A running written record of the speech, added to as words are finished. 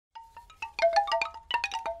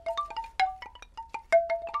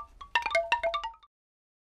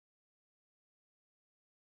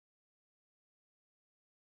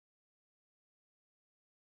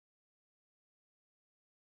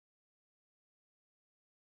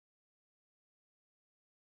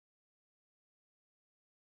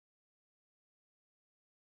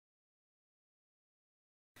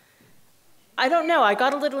I don't know. I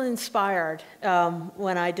got a little inspired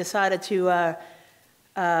when I decided to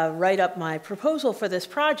write up my proposal for this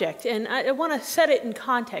project. And I want to set it in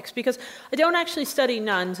context because I don't actually study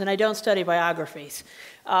nuns and I don't study biographies.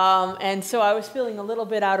 And so I was feeling a little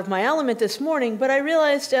bit out of my element this morning, but I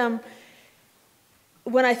realized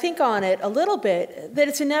when I think on it a little bit that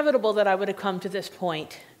it's inevitable that I would have come to this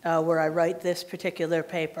point where I write this particular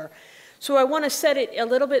paper. So I want to set it a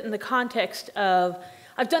little bit in the context of,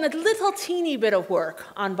 I've done a little teeny bit of work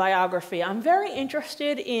on biography. I'm very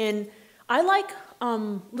interested in, I like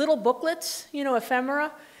little booklets, you know,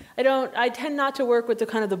 ephemera. I tend not to work with the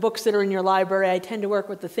kind of the books that are in your library. I tend to work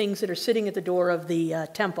with the things that are sitting at the door of the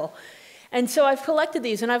temple. And so I've collected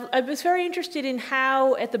these, and I was very interested in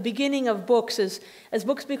how at the beginning of books, as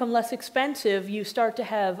books become less expensive, you start to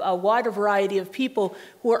have a wider variety of people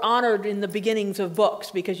who are honored in the beginnings of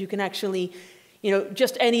books, because you can actually, you know,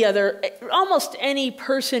 just almost any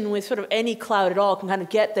person with sort of any clout at all can kind of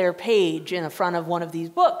get their page in the front of one of these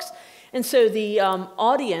books. And so the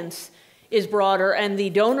audience is broader, and the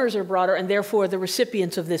donors are broader, and therefore the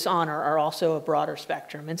recipients of this honor are also a broader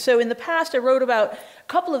spectrum. And so in the past, I wrote about a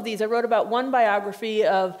couple of these. I wrote about one biography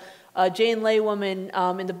of a Jain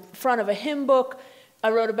laywoman in the front of a hymn book. I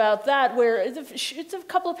wrote about that, where it's a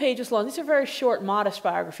couple of pages long. These are very short, modest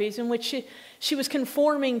biographies in which she was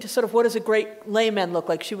conforming to sort of what does a great layman look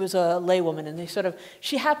like. She was a laywoman, and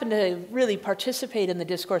she happened to really participate in the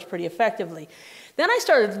discourse pretty effectively. Then I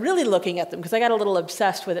started really looking at them because I got a little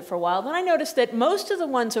obsessed with it for a while. Then I noticed that most of the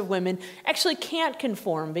ones of women actually can't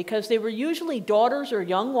conform because they were usually daughters or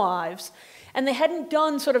young wives, and they hadn't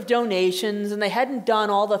done sort of donations, and they hadn't done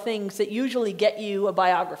all the things that usually get you a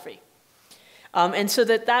biography. And so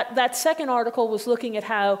that second article was looking at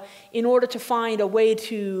how, in order to find a way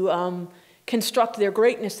to construct their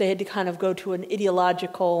greatness, they had to kind of go to an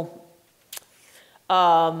ideological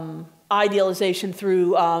idealization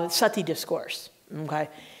through sati discourse. Okay,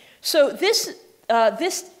 so this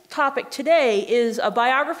topic today is a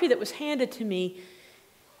biography that was handed to me,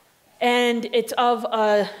 and it's of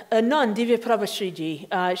a nun,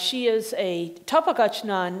 Divyaprabhāsrījī. She is a Tapakach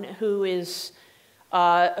nun who is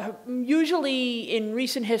usually in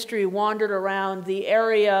recent history wandered around the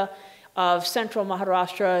area of central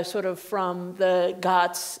Maharashtra, sort of from the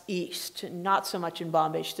Ghats east, not so much in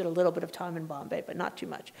Bombay. She did a little bit of time in Bombay, but not too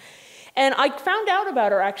much. And I found out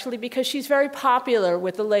about her actually because she's very popular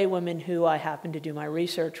with the laywomen who I happened to do my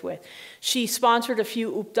research with. She sponsored a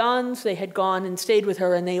few updans. They had gone and stayed with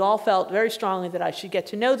her, and they all felt very strongly that I should get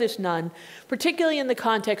to know this nun, particularly in the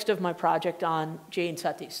context of my project on Jain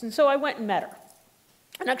satis. And so I went and met her.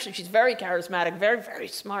 And actually, she's very charismatic, very, very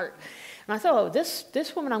smart. And I thought, oh,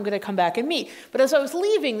 this woman I'm going to come back and meet. But as I was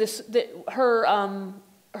leaving,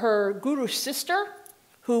 her guru's sister,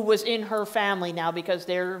 who was in her family now because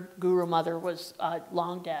their guru mother was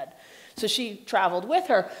long dead. So she traveled with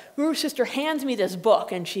her. Guru's sister hands me this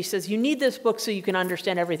book, and she says, you need this book so you can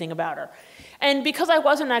understand everything about her. And because I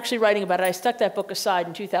wasn't actually writing about it, I stuck that book aside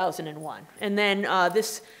in 2001. And then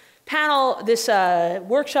this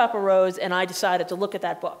workshop arose, and I decided to look at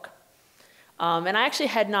that book. And I actually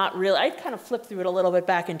had not really, I'd kind of flipped through it a little bit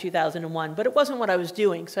back in 2001, but it wasn't what I was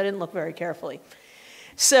doing, so I didn't look very carefully.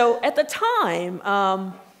 So at the time,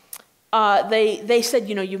 they said,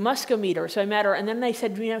 you know, you must go meet her. So I met her, and then they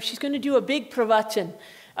said, you know, she's going to do a big pravachan.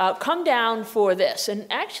 Come down for this. And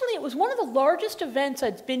actually, it was one of the largest events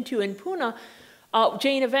I'd been to in Pune,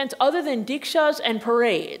 Jain events, other than dikshas and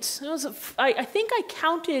parades. It was, I think I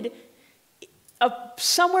counted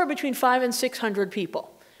somewhere between 500 and 600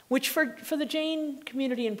 people, which for the Jain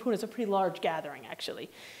community in Pune is a pretty large gathering, actually,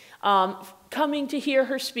 coming to hear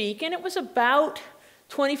her speak. And it was about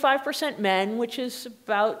 25% men, which is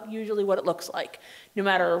about usually what it looks like, no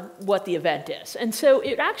matter what the event is. And so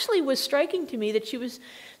it actually was striking to me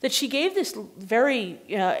that she gave this very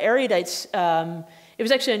erudite. It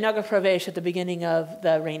was actually a Naga Pravesh at the beginning of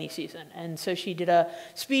the rainy season, and so she did a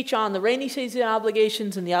speech on the rainy season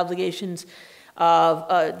obligations and the obligations of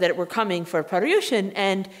that were coming for Paryushan,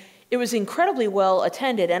 and it was incredibly well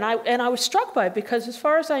attended. And I was struck by it because, as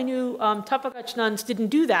far as I knew, Tapakach nuns didn't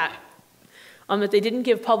do that. That they didn't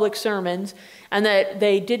give public sermons, and that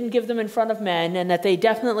they didn't give them in front of men, and that they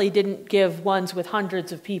definitely didn't give ones with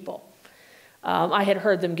hundreds of people. I had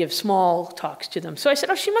heard them give small talks to them. So I said,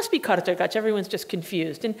 oh, she must be Kartakach. Everyone's just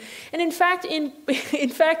confused. And in fact, in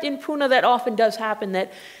Pune, that often does happen,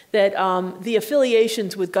 that the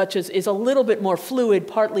affiliations with gachas is a little bit more fluid,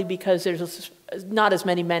 partly because there's not as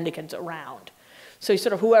many mendicants around. So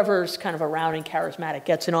sort of whoever's kind of around and charismatic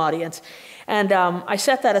gets an audience. And I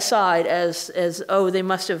set that aside as oh, they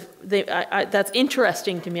must have, that's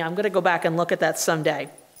interesting to me. I'm going to go back and look at that someday.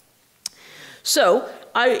 So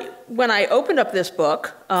when I opened up this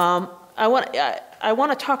book, I want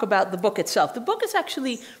to talk about the book itself. The book is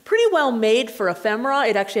actually pretty well made for ephemera.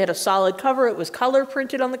 It actually had a solid cover. It was color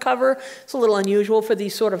printed on the cover. It's a little unusual for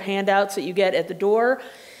these sort of handouts that you get at the door.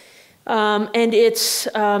 And it's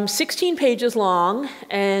 16 pages long,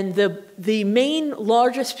 and the main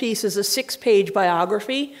largest piece is a 6-page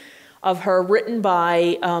biography of her written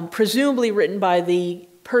by, presumably written by the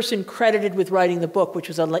person credited with writing the book, which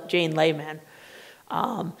was a Jain layman.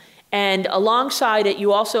 And alongside it,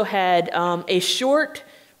 you also had a short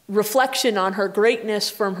reflection on her greatness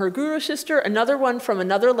from her guru sister, another one from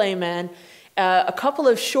another layman, a couple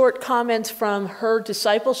of short comments from her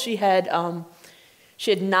disciples. She had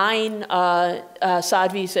 9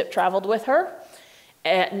 sadhvis that traveled with her,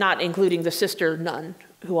 not including the sister nun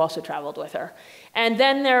who also traveled with her. And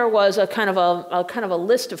then there was a kind of a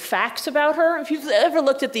list of facts about her. If you've ever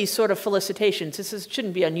looked at these sort of felicitations,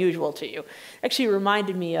 shouldn't be unusual to you. Actually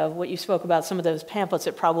reminded me of what you spoke about, some of those pamphlets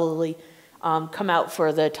that probably come out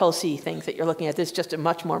for the Tulsi things that you're looking at. This is just a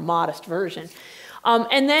much more modest version.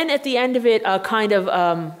 And then at the end of it,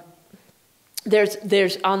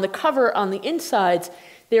 there's on the cover, on the insides,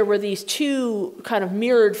 there were these 2 kind of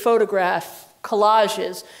mirrored photograph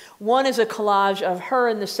collages. One is a collage of her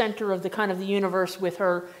in the center of the kind of the universe with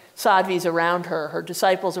her sadhvis around her, her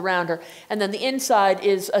disciples around her. And then the inside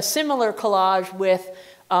is a similar collage with,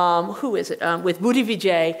 with Buddhi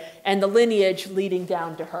Vijay and the lineage leading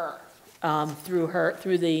down to her,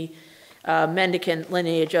 through the mendicant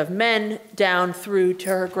lineage of men down through to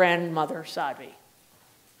her grandmother Sadhvi,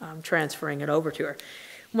 transferring it over to her.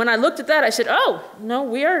 When I looked at that, I said, oh, no,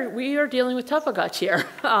 we are dealing with Tathagata here.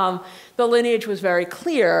 The lineage was very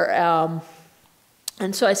clear.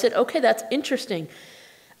 And so I said, okay, that's interesting.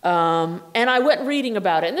 And I went reading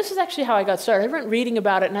about it. And this is actually how I got started. I went reading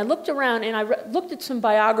about it, and I looked around, and I looked at some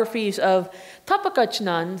biographies of Tathagata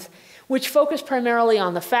nuns, which focused primarily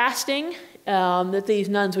on the fasting that these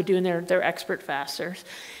nuns would do, and they're expert fasters,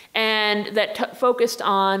 and that focused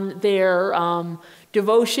on their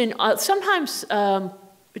devotion, sometimes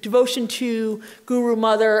devotion to guru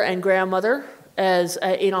mother and grandmother, as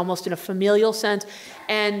almost in a familial sense,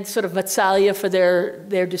 and sort of vatsalya for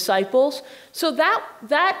their disciples. So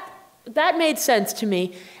that made sense to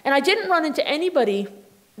me, and I didn't run into anybody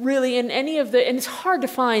really in any of the, and it's hard to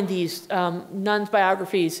find these nuns'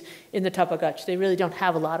 biographies in the Tathagata. They really don't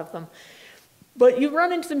have a lot of them. But you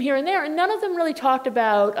run into them here and there, and none of them really talked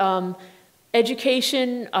about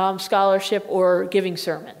education, scholarship, or giving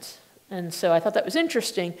sermons. And so I thought that was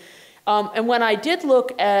interesting. And when I did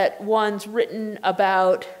look at ones written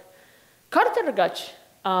about Kartaragach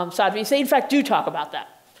sadhvis, they in fact do talk about that.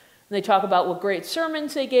 And they talk about what great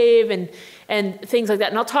sermons they gave and things like that.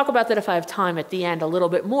 And I'll talk about that if I have time at the end a little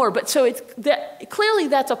bit more. But so clearly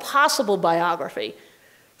that's a possible biography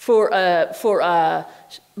for a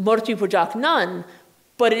Murti Pujak nun,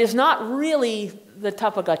 but it is not really the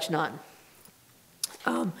Tathagata nun.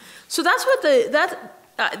 So that's what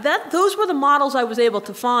those were the models I was able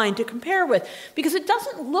to find to compare with, because it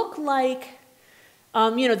doesn't look like,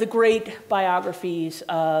 the great biographies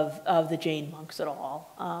of the Jain monks at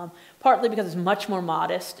all. Partly because it's much more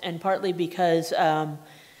modest, and partly because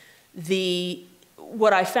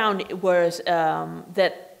what I found was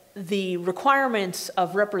that the requirements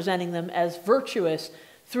of representing them as virtuous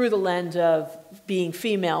through the lens of being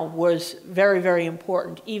female was very, very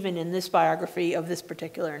important, even in this biography of this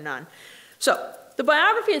particular nun. So the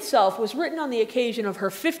biography itself was written on the occasion of her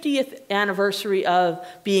 50th anniversary of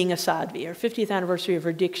being a sadhvi, her 50th anniversary of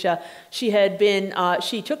her diksha. She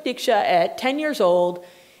took diksha at 10 years old,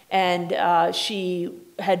 and she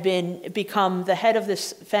had become the head of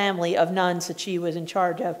this family of nuns that she was in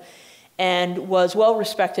charge of, and was well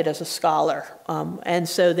respected as a scholar. And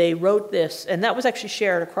so they wrote this, and that was actually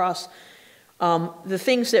shared across the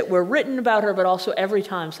things that were written about her, but also every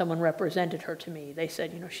time someone represented her to me, they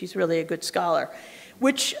said, she's really a good scholar,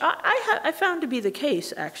 which I found to be the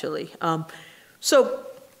case, actually. So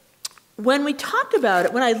when we talked about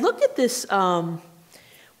it, when I looked at this,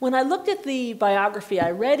 when I looked at the biography,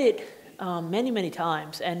 I read it many, many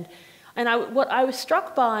times, and what I was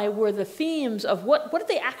struck by were the themes of what did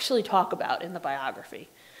they actually talk about in the biography.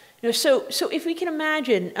 So if we can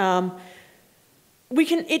imagine,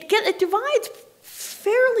 it divides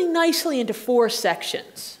fairly nicely into 4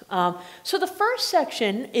 sections. So the first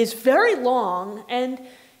section is very long, and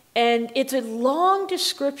it's a long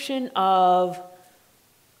description of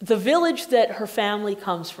the village that her family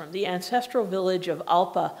comes from, the ancestral village of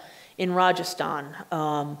Alpa in Rajasthan,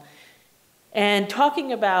 and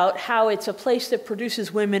talking about how it's a place that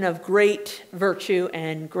produces women of great virtue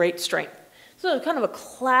and great strength. So kind of a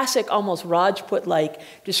classic, almost Rajput-like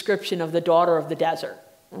description of the daughter of the desert.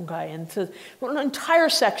 Okay, and so an entire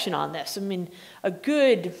section on this. I mean, a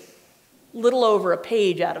good little over a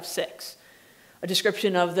page out of 6. A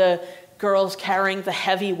description of the girls carrying the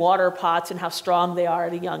heavy water pots and how strong they are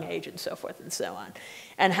at a young age and so forth and so on,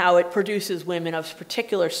 and how it produces women of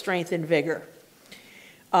particular strength and vigor.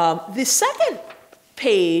 The second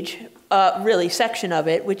page, really section of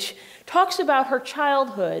it, which talks about her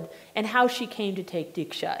childhood and how she came to take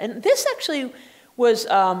Diksha. And this actually was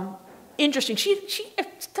interesting.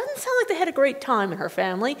 It doesn't sound like they had a great time in her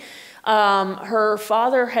family. Her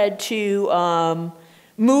father had to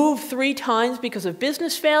move 3 times because of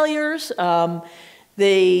business failures.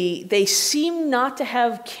 They seem not to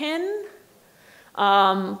have kin.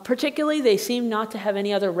 Particularly, they seem not to have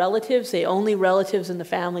any other relatives. The only relatives in the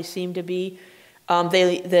family seem to be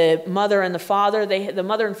the mother and the father. The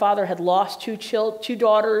mother and father had lost 2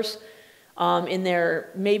 daughters in their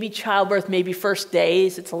maybe childbirth, maybe first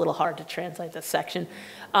days. It's a little hard to translate this section.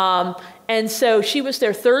 And so she was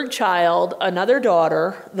their 3rd child, another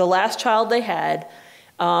daughter, the last child they had.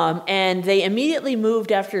 And they immediately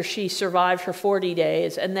moved after she survived her 40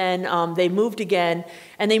 days. And then they moved again.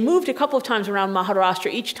 And they moved a couple of times around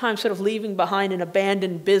Maharashtra, each time sort of leaving behind an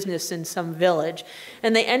abandoned business in some village.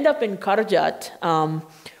 And they end up in Karjat,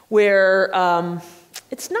 where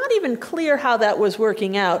it's not even clear how that was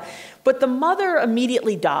working out. But the mother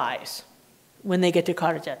immediately dies when they get to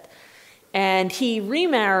Karjat. And he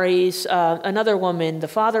remarries another woman. The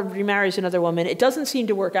father remarries another woman. It doesn't seem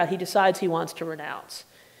to work out. He decides he wants to renounce.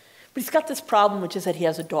 But he's got this problem, which is that he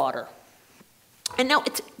has a daughter. And now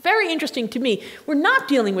it's very interesting to me. We're not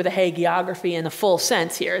dealing with a hagiography in the full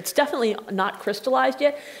sense here. It's definitely not crystallized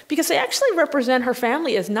yet, because they actually represent her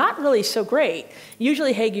family as not really so great.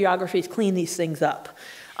 Usually hagiographies clean these things up.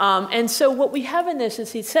 And so what we have in this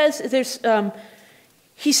is he says, the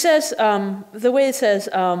way it says,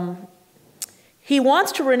 he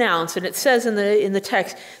wants to renounce, and it says in the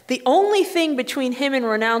text, the only thing between him and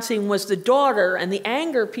renouncing was the daughter and the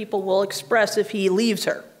anger people will express if he leaves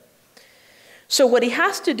her. So what he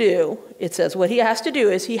has to do, it says, what he has to do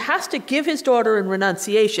is he has to give his daughter in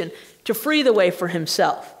renunciation to free the way for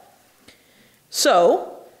himself. So,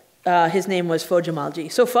 his name was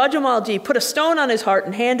Fojamalji. So Fojamalji put a stone on his heart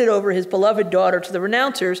and handed over his beloved daughter to the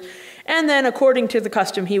renouncers, and then, according to the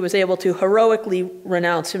custom, he was able to heroically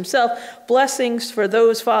renounce himself. Blessings for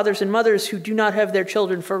those fathers and mothers who do not have their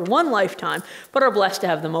children for one lifetime, but are blessed to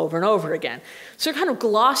have them over and over again. So kind of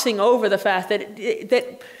glossing over the fact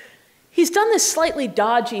that he's done this slightly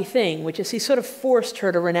dodgy thing, which is he sort of forced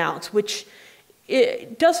her to renounce, which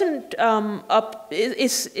it doesn't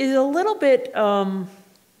is a little bit.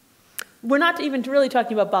 We're not even really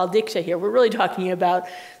talking about Bal Diksha here. We're really talking about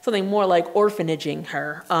something more like orphanaging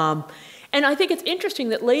her. And I think it's interesting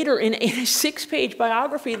that later in a 6-page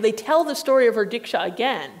biography, they tell the story of her Diksha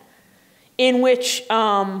again, in which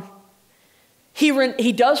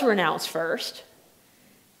he does renounce first,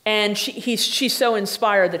 and she's so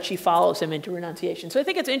inspired that she follows him into renunciation. So I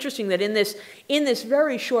think it's interesting that in this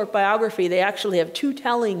very short biography, they actually have 2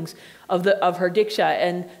 tellings of her Diksha,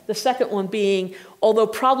 and the second one being, although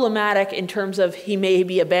problematic in terms of he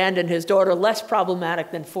maybe abandoned his daughter, less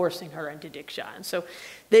problematic than forcing her into Diksha. And so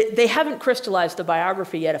they haven't crystallized the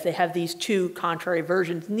biography yet if they have these 2 contrary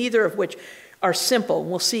versions, neither of which are simple.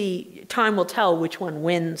 We'll see, time will tell which one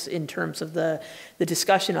wins in terms of the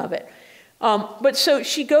discussion of it. But so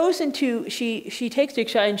she goes into, she takes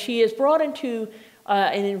Diksha, and she is brought into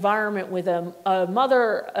an environment with a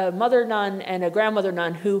mother nun and a grandmother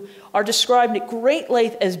nun who are described at great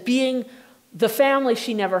length as being the family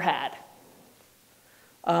she never had.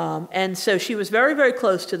 And so she was very, very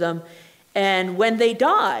close to them. And when they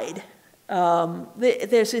died,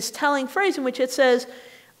 there's this telling phrase in which it says,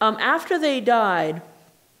 after they died,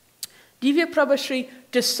 Divyaprabhāsrī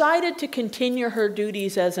decided to continue her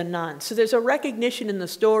duties as a nun. So there's a recognition in the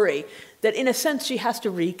story that in a sense she has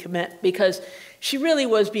to recommit, because she really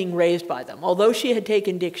was being raised by them. Although she had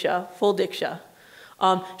taken Diksha, full Diksha,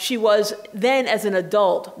 she was then as an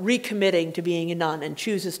adult recommitting to being a nun and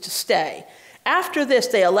chooses to stay. After this,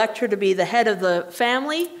 they elect her to be the head of the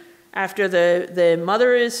family. After the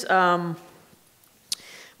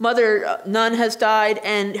mother nun has died,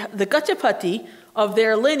 and the Gachapati of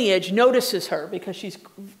their lineage notices her because she's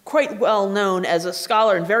quite well known as a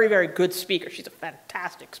scholar and very, very good speaker. She's a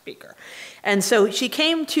fantastic speaker. And so she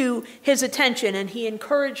came to his attention, and he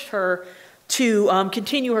encouraged her to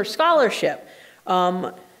continue her scholarship.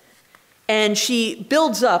 And she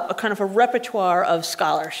builds up a kind of a repertoire of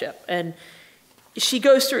scholarship. And she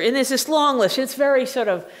goes through, and there's this long list. It's very sort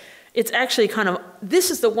of, it's actually kind of, this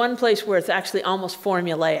is the one place where it's actually almost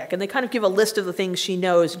formulaic. And they kind of give a list of the things she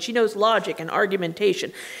knows. And she knows logic and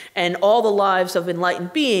argumentation and all the lives of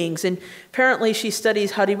enlightened beings. And apparently she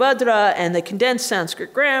studies Haribhadra and the condensed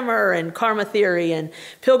Sanskrit grammar and karma theory and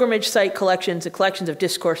pilgrimage site collections and collections of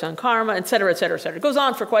discourse on karma, et cetera, et cetera, et cetera. It goes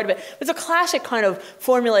on for quite a bit. It's a classic kind of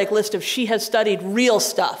formulaic list of she has studied real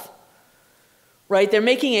stuff. Right? They're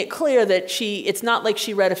making it clear that it's not like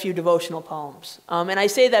she read a few devotional poems. And I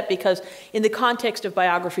say that because in the context of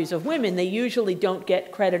biographies of women, they usually don't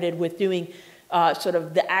get credited with doing sort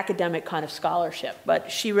of the academic kind of scholarship.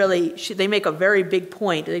 But they make a very big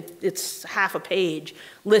point. It's half a page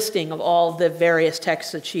listing of all the various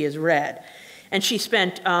texts that she has read. And she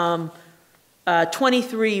spent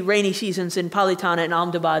 23 rainy seasons in Palitana and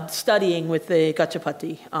Ahmedabad studying with the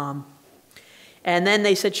Gachapati. And then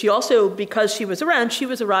they said she also, because she was around, she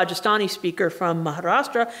was a Rajasthani speaker from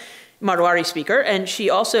Maharashtra, Marwari speaker, and she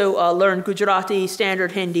also learned Gujarati,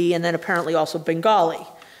 Standard Hindi, and then apparently also Bengali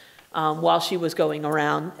while she was going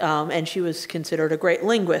around. And she was considered a great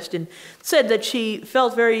linguist, and said that she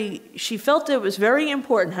felt it was very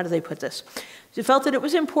important, how do they put this? She felt that it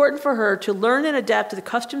was important for her to learn and adapt to the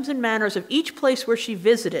customs and manners of each place where she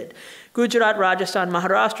visited, Gujarat, Rajasthan,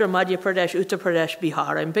 Maharashtra, Madhya Pradesh, Uttar Pradesh,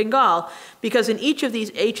 Bihar, and Bengal, because in each of these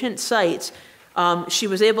ancient sites, she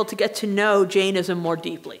was able to get to know Jainism more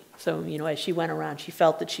deeply. So, as she went around, she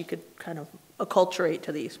felt that she could kind of acculturate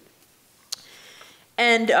to these.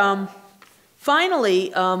 And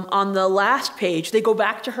finally, on the last page, they go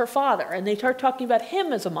back to her father, and they start talking about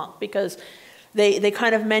him as a monk, because they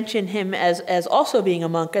kind of mention him as also being a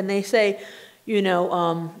monk, and they say,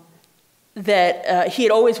 that he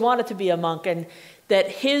had always wanted to be a monk, and that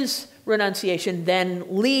his renunciation then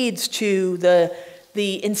leads to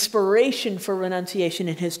the inspiration for renunciation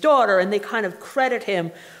in his daughter, and they kind of credit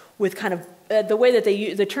him with kind of the way that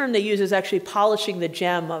the term they use is actually polishing the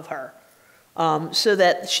gem of her, so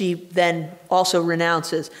that she then also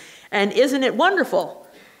renounces. And isn't it wonderful?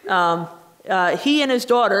 He and his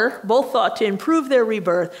daughter both thought to improve their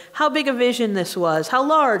rebirth. How big a vision this was. How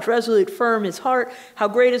large, resolute, firm his heart. How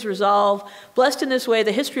great his resolve. Blessed in this way,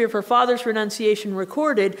 the history of her father's renunciation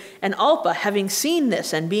recorded, and Alpa, having seen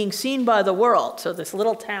this and being seen by the world, so this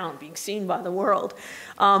little town being seen by the world,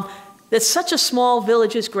 that such a small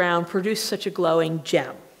village's ground produced such a glowing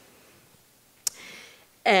gem.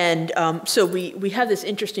 And so we have this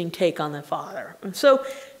interesting take on the father. And so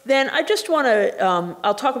then I just want to,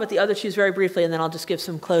 I'll talk about the other two very briefly, and then I'll just give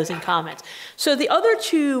some closing comments. So the other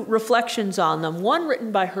two reflections on them, one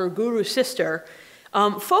written by her guru sister,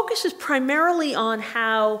 focuses primarily on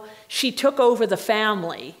how she took over the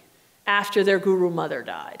family after their guru mother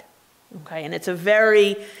died. Okay, and it's a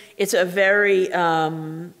very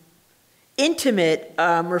intimate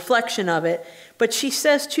reflection of it. But she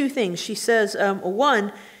says two things. She says,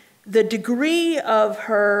 one, the degree of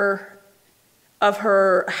her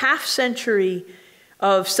half-century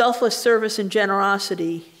of selfless service and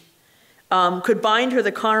generosity could bind her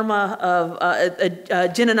the karma of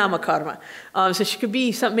Jinanama karma. So she could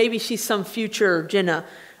be maybe she's some future Jina,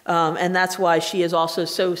 and that's why she is also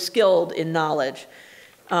so skilled in knowledge.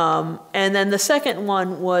 And then the second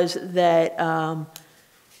one was that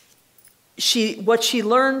what she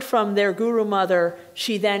learned from their guru mother,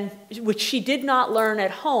 which she did not learn at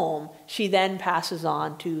home, she then passes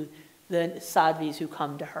on to the sadhvis who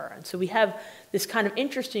come to her. And so we have this kind of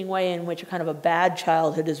interesting way in which a kind of a bad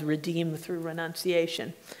childhood is redeemed through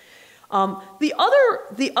renunciation. The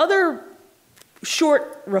other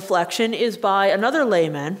short reflection is by another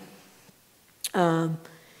layman,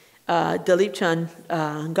 Dalip Chand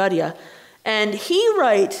Gadia, and he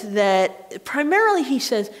writes that primarily he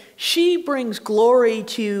says she brings glory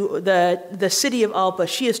to the city of Alpa.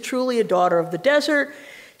 She is truly a daughter of the desert.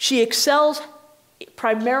 She excels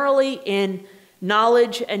primarily in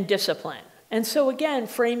knowledge and discipline. And so again,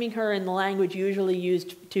 framing her in the language usually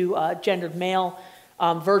used to gendered male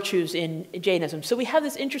virtues in Jainism. So we have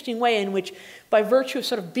this interesting way in which, by virtue of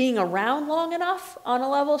sort of being around long enough on a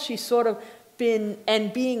level, she's sort of been,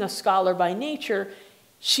 and being a scholar by nature,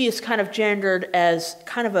 she is kind of gendered as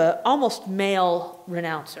kind of a almost male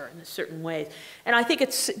renouncer in a certain ways. And I think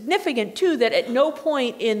it's significant too that at no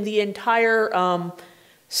point in the entire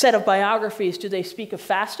set of biographies do they speak of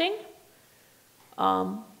fasting,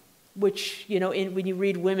 which, when you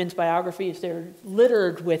read women's biographies, they're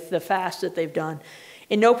littered with the fast that they've done.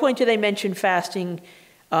 In no point do they mention fasting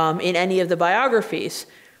in any of the biographies.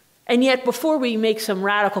 And yet, before we make some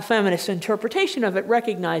radical feminist interpretation of it,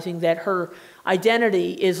 recognizing that her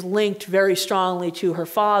identity is linked very strongly to her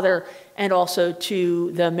father and also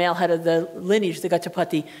to the male head of the lineage, the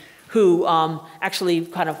Gachapati, who actually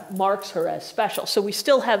kind of marks her as special. So we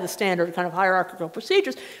still have the standard kind of hierarchical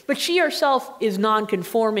procedures, but she herself is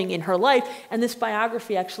non-conforming in her life, and this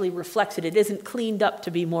biography actually reflects it. It isn't cleaned up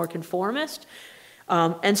to be more conformist.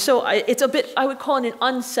 And so it's a bit, I would call it an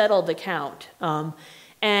unsettled account.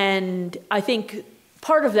 And I think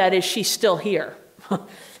part of that is she's still here.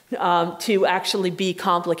 To actually be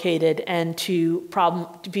complicated and to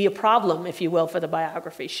be a problem, if you will, for the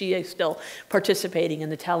biography. She is still participating in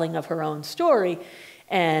the telling of her own story,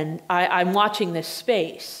 and I'm watching this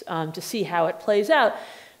space to see how it plays out.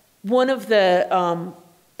 One of the,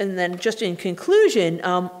 and then just in conclusion,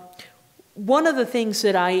 one of the things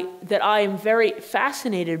that I am very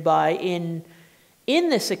fascinated by in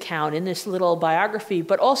this account, in this little biography,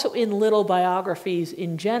 but also in little biographies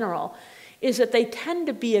in general, is that they tend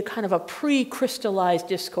to be a kind of a pre-crystallized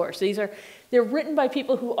discourse. They're written by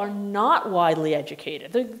people who are not widely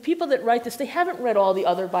educated. The people that write this, they haven't read all the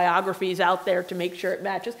other biographies out there to make sure it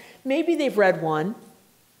matches. Maybe they've read one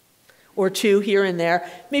or two here and there.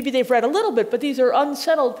 Maybe they've read a little bit, but these are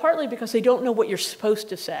unsettled partly because they don't know what you're supposed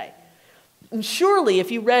to say. And surely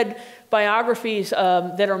if you read biographies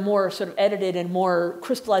that are more sort of edited and more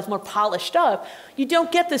crystallized, more polished up, you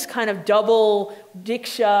don't get this kind of double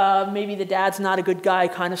diksha, maybe the dad's not a good guy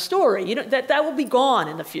kind of story. You know, that will be gone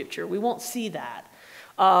in the future. We won't see that.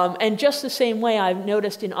 And just the same way I've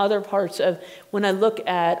noticed in other parts of when I look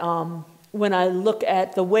at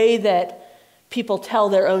the way that people tell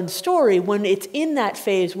their own story, when it's in that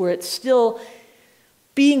phase where it's still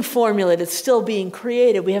being formulated, still being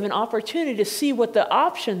created, we have an opportunity to see what the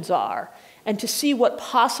options are and to see what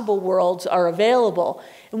possible worlds are available.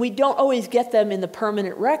 And we don't always get them in the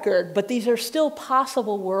permanent record, but these are still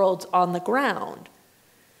possible worlds on the ground.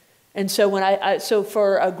 And so so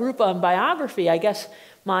for a group on biography, I guess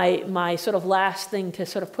my sort of last thing to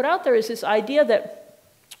sort of put out there is this idea that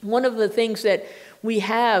one of the things that we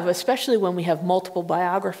have, especially when we have multiple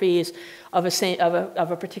biographies of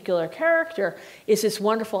a particular character, is this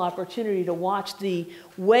wonderful opportunity to watch the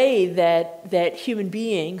way that human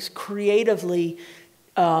beings creatively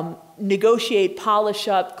negotiate, polish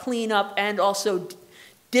up, clean up, and also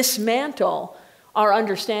dismantle our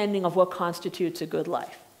understanding of what constitutes a good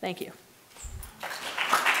life. Thank you.